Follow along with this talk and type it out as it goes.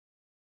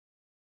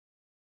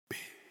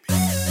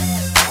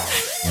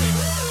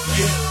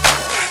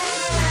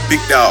big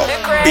dog,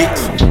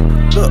 bitch.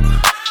 Look,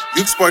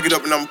 you can spark it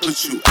up and I'ma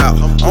put you out.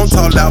 I don't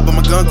talk loud, but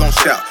my gun gon'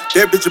 shout.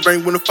 That bitch will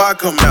bring when the fire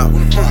come out.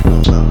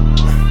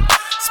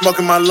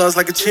 Smoking my lungs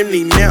like a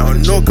chimney now.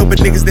 Know a couple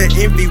niggas that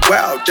envy,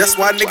 wow. That's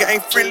why a nigga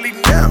ain't friendly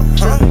now,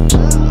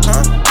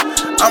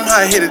 I'm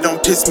high-headed,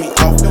 don't piss me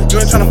off. You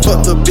ain't tryna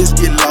fuck, little bitch,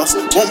 get lost.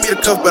 Want me to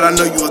cuff, but I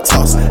know you a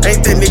toss.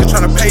 Ain't that nigga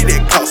tryna pay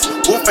that cost.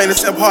 Wolf ain't a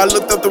simple, I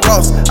looked up the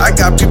Ross. I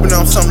got people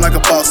now, I'm something like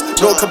a boss.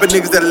 Know a couple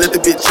niggas that'll let the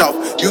bitch off.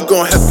 You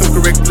gon' have to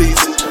come correct, please.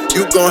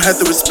 You gon' have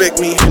to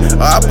respect me.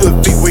 I put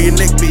feet where your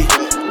neck be.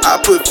 I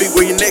put feet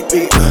where your neck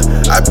be.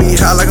 I be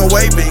high like I'm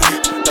waving.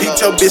 Peep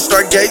your bitch,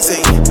 start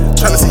gazing.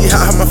 Tryna see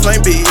how high my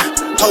flame be.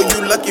 Oh,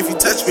 you lucky if you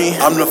touch me.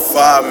 I'm the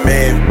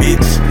fireman,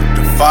 bitch.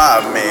 The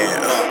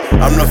fireman.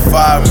 I'm the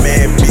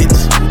fireman, bitch.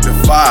 The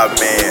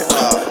fireman.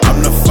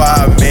 I'm the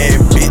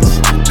fireman, bitch.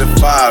 The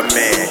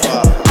fireman.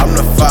 I'm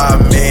the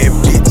fireman,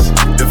 bitch.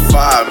 The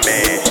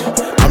fireman.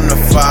 I'm the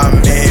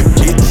fireman,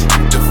 bitch.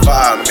 The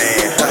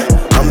fireman.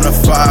 I'm the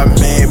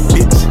fireman,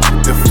 bitch.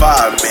 The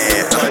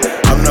fireman.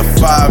 I'm the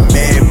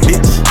fireman,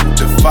 bitch.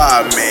 The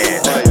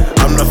fireman.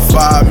 I'm the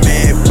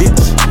fireman,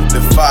 bitch. The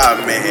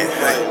fireman.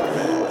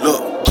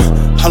 Look,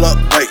 hold up,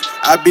 wait.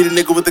 I be the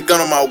nigga with the gun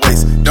on my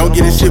waist. Don't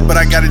get his shit, but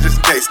I got it just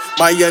in case.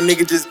 My young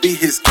nigga just beat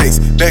his case.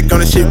 Back on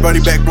the shit,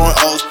 brody back blowing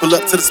O's. Pull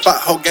up to the spot,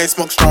 whole gang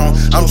smoke strong.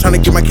 I'm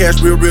tryna get my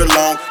cash real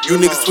long. You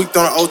niggas tweaked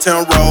on the Old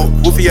Town Road.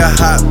 Woofy, a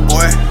hot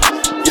boy.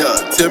 Yeah,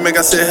 tell me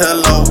I said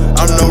hello.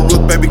 I'm no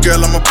rook, baby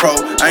girl, I'm a pro.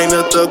 I ain't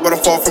a thug, but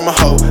I'm far from a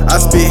hoe. I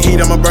spit heat,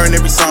 I'ma burn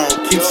every song.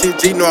 Keep shit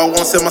G, know I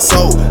won't sell my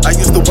soul. I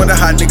used to wonder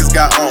how niggas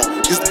got on.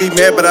 Used to be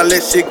mad, but I let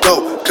shit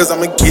go. Cause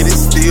I'ma get it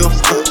still.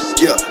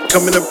 Yeah,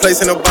 coming to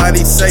place, ain't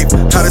nobody safe.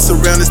 How this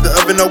around, is the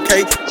oven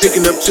okay?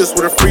 Picking up chips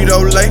with a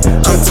Frito-Lay.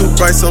 I'm too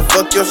bright, so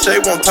fuck your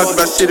shade. Won't talk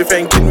about shit if it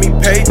ain't getting me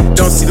paid.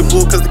 Don't see the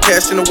bull cause the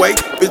cash in the way.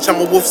 Bitch,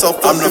 I'm a wolf, so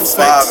fuck them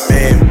snakes.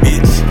 I'm the fireman,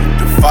 bitch.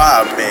 The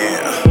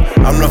fireman.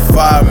 I'm the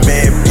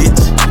fireman,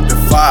 bitch. The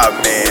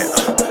fireman.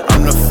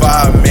 I'm the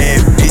fireman,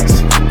 bitch.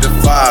 The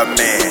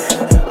fireman.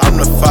 I'm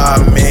the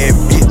fireman,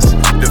 bitch.